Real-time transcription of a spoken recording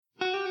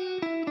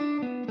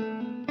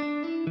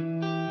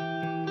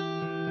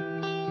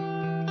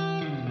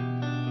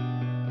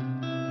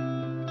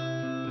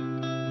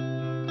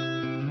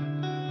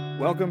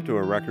Welcome to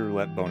a Record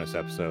Roulette bonus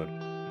episode.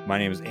 My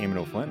name is Eamon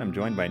O'Flynn. I'm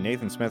joined by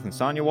Nathan Smith and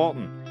Sonia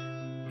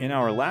Walton. In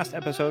our last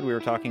episode, we were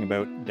talking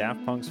about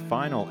Daft Punk's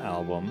final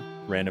album,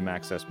 Random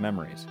Access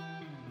Memories.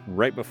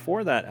 Right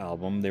before that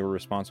album, they were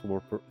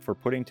responsible for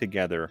putting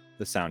together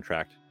the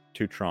soundtrack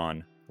to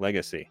Tron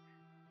Legacy,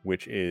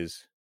 which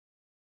is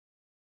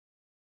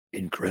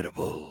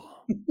incredible.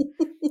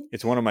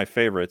 It's one of my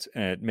favorites,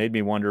 and it made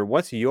me wonder,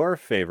 what's your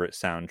favorite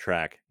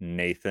soundtrack,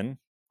 Nathan?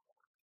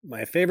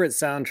 My favorite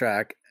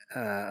soundtrack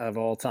of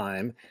all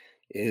time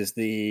is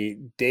the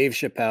Dave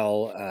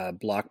Chappelle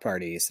Block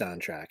Party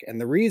soundtrack.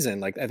 And the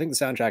reason, I think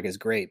the soundtrack is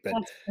great, but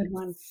That's a good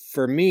one.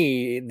 for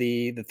me,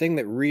 the thing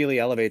that really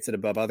elevates it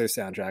above other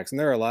soundtracks, and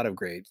there are a lot of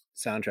great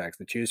soundtracks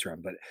to choose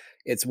from, but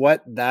it's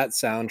what that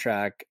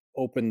soundtrack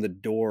opened the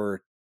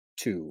door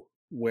to,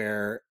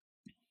 where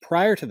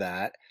prior to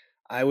that,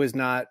 I was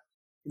not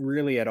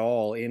really at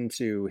all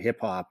into hip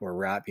hop or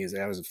rap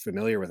music. I was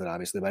familiar with it,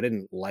 obviously, but I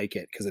didn't like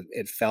it because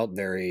it felt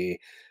very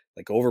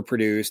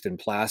overproduced and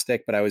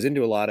plastic. But I was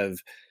into a lot of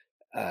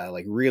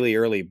really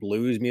early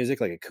blues music,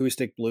 like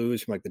acoustic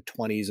blues from the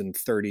 20s and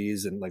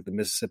 30s and the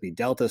Mississippi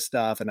Delta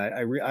stuff. And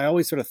I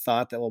always sort of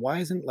thought that, well, why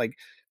isn't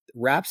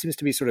rap seems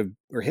to be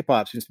or hip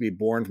hop seems to be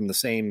born from the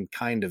same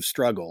kind of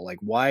struggle.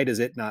 Why does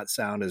it not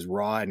sound as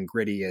raw and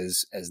gritty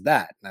as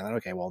that? And I thought,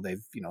 okay, well,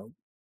 they've,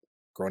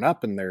 grown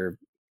up and they're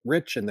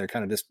rich and they're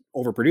kind of just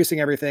overproducing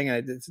everything.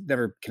 And it's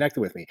never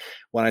connected with me.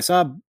 When I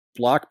saw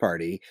Block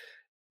Party,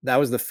 that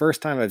was the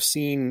first time I've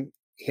seen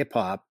hip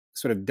hop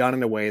sort of done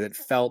in a way that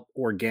felt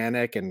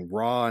organic and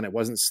raw, and it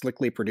wasn't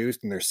slickly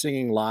produced, and they're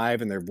singing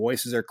live and their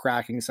voices are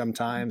cracking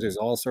sometimes. There's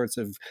all sorts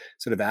of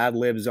sort of ad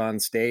libs on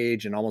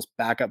stage and almost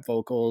backup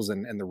vocals,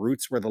 and the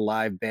roots were the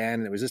live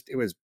band. And it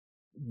was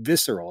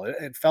visceral.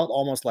 It felt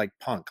almost like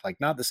punk,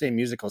 not the same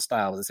musical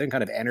style, but the same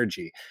kind of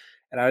energy.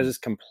 And I was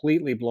just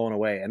completely blown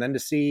away. And then to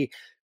see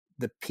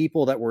the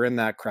people that were in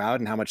that crowd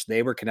and how much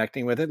they were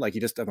connecting with it, I'm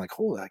like,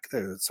 oh,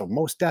 so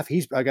Mos Def,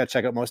 I got to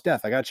check out Mos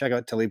Def. I got to check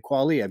out Talib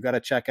Kweli. I've got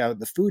to check out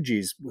the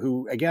Fugees,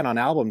 who again on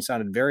album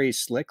sounded very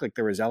slick.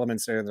 There was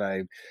elements there that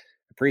I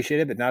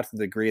appreciated, but not to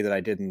the degree that I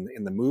did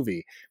in the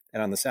movie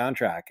and on the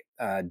soundtrack.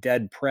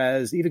 Dead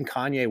Prez, even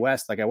Kanye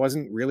West. I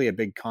wasn't really a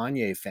big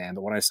Kanye fan,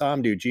 but when I saw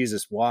him do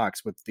Jesus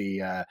Walks with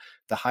the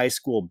high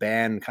school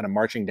band kind of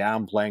marching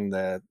down, playing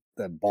the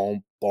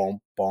boom, boom,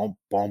 boom,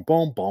 boom,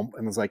 boom, boom.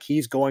 And it's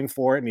he's going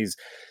for it. And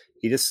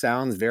he just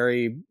sounds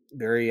very,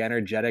 very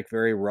energetic,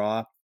 very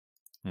raw.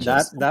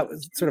 Mm-hmm. That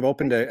was sort of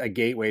opened a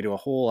gateway to a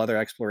whole other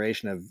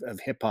exploration of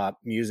hip hop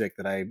music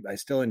that I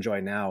still enjoy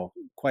now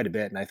quite a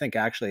bit. And I think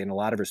actually in a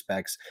lot of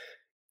respects,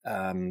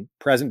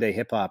 present day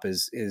hip hop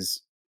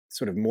is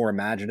sort of more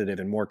imaginative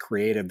and more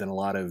creative than a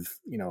lot of,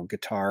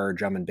 guitar,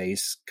 drum and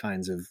bass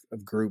kinds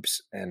of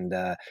groups. And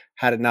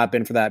had it not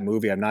been for that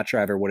movie, I'm not sure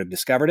I ever would have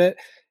discovered it.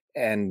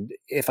 And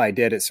if I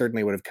did, it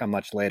certainly would have come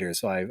much later.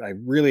 So I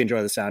really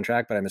enjoy the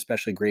soundtrack, but I'm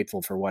especially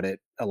grateful for what it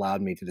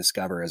allowed me to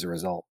discover as a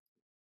result.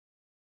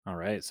 All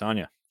right,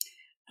 Sonia.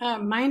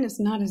 Mine is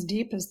not as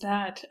deep as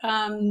that.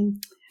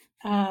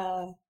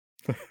 That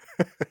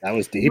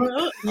was deep.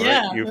 Well,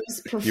 yeah, right,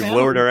 you've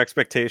lowered our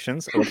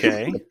expectations.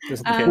 Okay.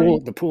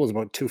 The pool is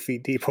about 2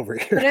 feet deep over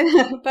here.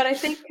 But I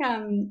think,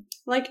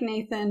 like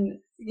Nathan,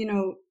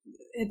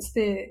 it's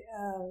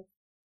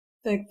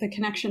the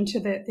connection to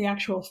the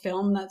actual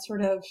film that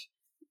sort of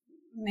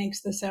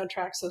makes the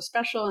soundtrack so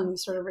special and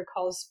sort of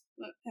recalls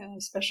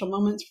special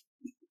moments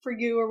for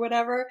you or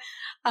whatever.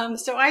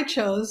 So I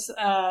chose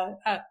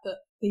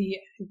the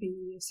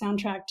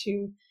soundtrack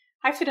to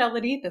High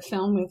Fidelity, the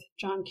film with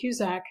John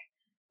Cusack,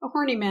 a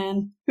horny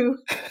man who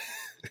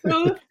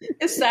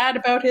is sad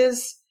about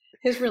his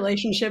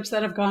relationships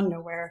that have gone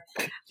nowhere.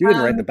 You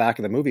didn't write the back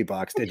of the movie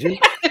box, did you?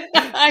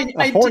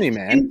 A horny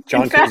man,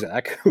 John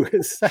Cusack, who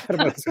is sad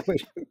about his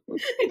relationship.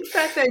 In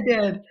fact, I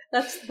did.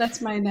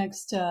 That's my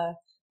next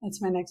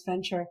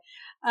venture.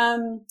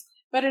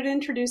 But it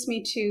introduced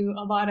me to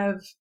a lot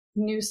of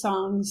new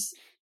songs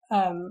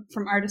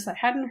from artists I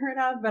hadn't heard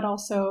of, but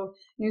also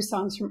new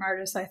songs from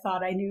artists I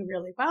thought I knew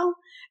really well,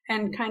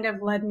 and kind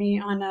of led me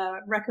on a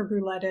record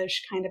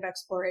roulette-ish kind of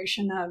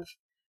exploration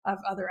of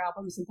other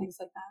albums and things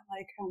like that.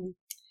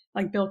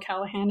 Like Bill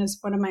Callahan is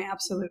one of my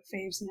absolute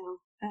faves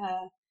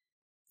now.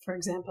 For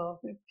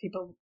example,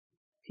 people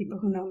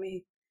who know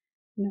me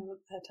know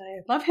that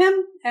I love him,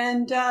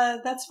 and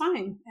that's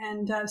fine.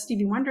 And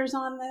Stevie Wonder's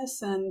on this,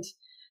 and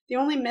the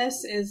only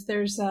miss is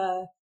there's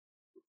I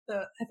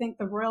think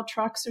the Royal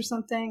Trucks or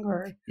something,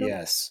 or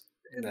yes,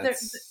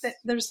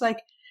 there's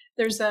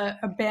a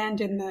band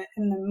in the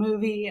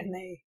movie, and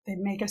they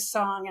make a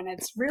song, and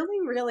it's really,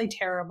 really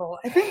terrible.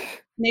 I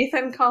think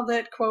Nathan called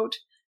it, quote,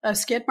 a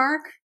skid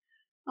mark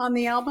on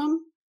the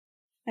album.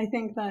 I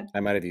think that I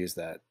might have used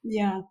that.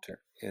 Yeah.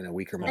 In a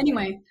weaker moment.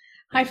 Anyway,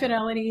 High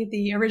Fidelity,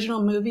 the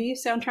original movie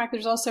soundtrack.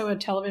 There's also a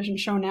television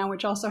show now,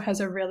 which also has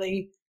a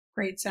really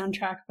great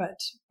soundtrack, but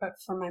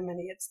for my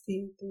money, it's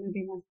the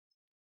movie one.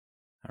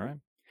 All right.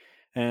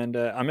 And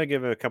I'm going to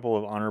give a couple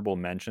of honorable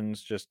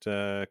mentions just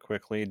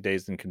quickly.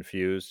 Dazed and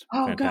Confused.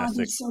 Oh, fantastic, God,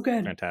 that's so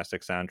good.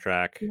 Fantastic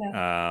soundtrack.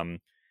 Yeah.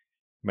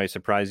 may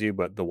surprise you,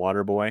 but The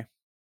Waterboy,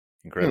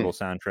 incredible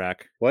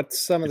soundtrack. What are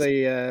some of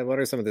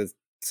the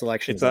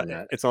selections on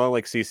that? It's all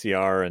like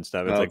CCR and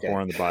stuff. It's like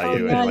Born on the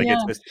Bayou, yeah, and like yeah.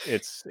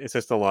 it's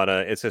just a lot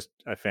of, it's just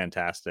a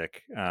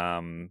fantastic.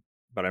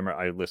 But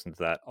I listened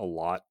to that a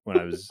lot when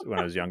I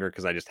was younger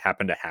because I just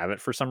happened to have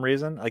it for some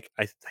reason. Like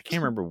I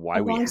can't remember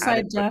why we had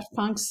it. Daft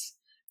Punk's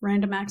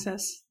Random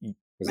Access.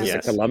 Was this a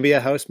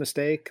Columbia House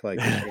mistake? Like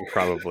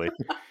probably.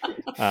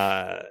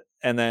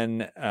 And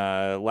then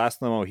Last of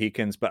the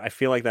Mohicans, but I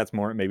feel like that's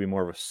maybe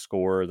more of a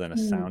score than a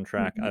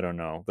soundtrack. I don't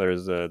know.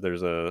 There's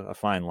a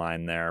fine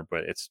line there,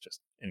 but it's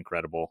just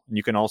incredible. And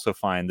you can also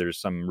find there's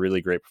some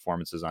really great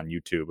performances on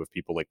YouTube of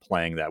people like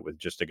playing that with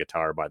just a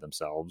guitar by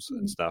themselves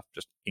and stuff.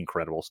 Just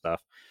incredible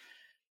stuff.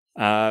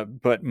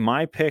 But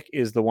my pick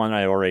is the one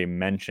I already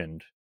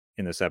mentioned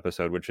in this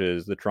episode, which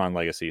is the Tron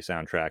Legacy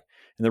soundtrack.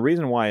 And the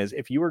reason why is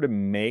if you were to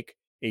make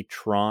a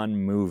Tron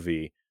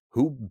movie,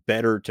 who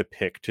better to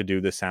pick to do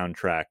the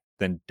soundtrack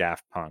than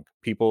Daft Punk?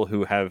 People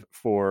who have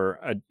for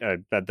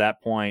at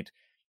that point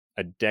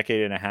a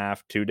decade and a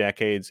half, 2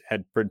 decades,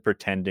 had been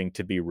pretending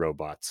to be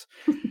robots.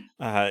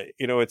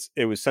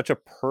 It was such a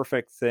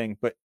perfect thing.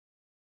 But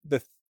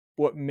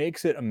what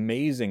makes it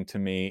amazing to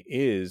me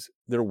is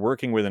they're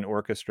working with an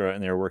orchestra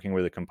and they're working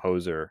with a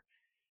composer,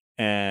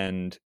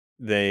 and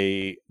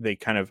they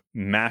kind of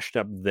mashed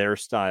up their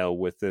style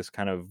with this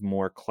kind of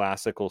more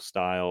classical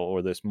style,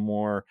 or this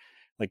more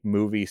like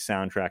movie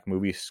soundtrack,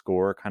 movie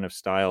score kind of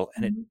style,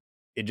 and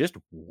it just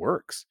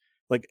works.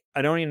 Like,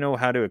 I don't even know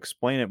how to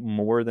explain it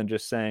more than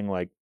just saying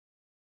like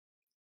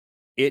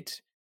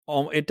it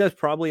does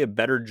probably a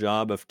better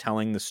job of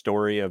telling the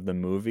story of the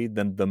movie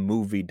than the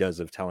movie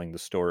does of telling the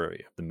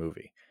story of the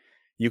movie.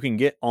 You can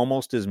get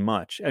almost as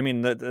much. I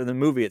mean, the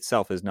movie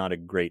itself is not a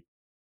great,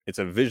 it's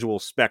a visual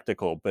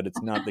spectacle, but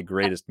it's not the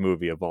greatest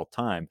movie of all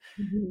time.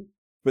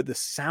 But the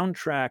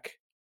soundtrack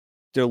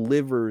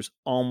delivers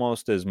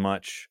almost as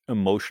much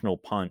emotional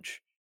punch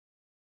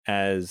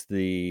as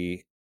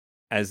the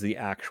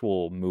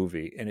actual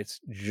movie, and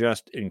it's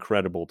just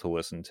incredible to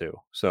listen to.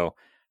 So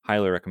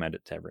highly recommend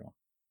it to everyone.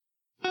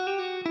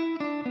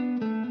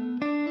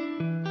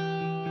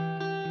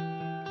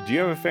 Do you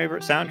have a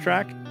favorite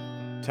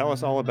soundtrack? Tell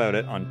us all about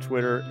it on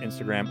Twitter,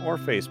 Instagram, or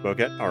Facebook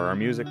at RR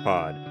Music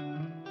Pod.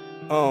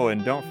 Oh,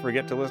 and don't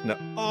forget to listen to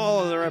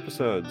all other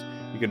episodes.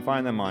 You can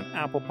find them on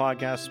Apple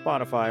Podcasts,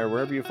 Spotify, or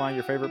wherever you find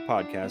your favorite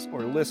podcasts,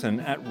 or listen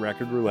at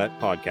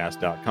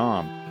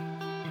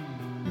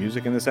recordroulettepodcast.com.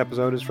 Music in this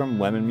episode is from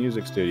Lemon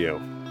Music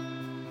Studio.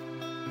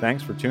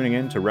 Thanks for tuning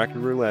in to Record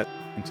Roulette.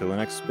 Until the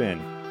next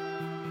spin,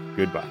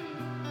 goodbye.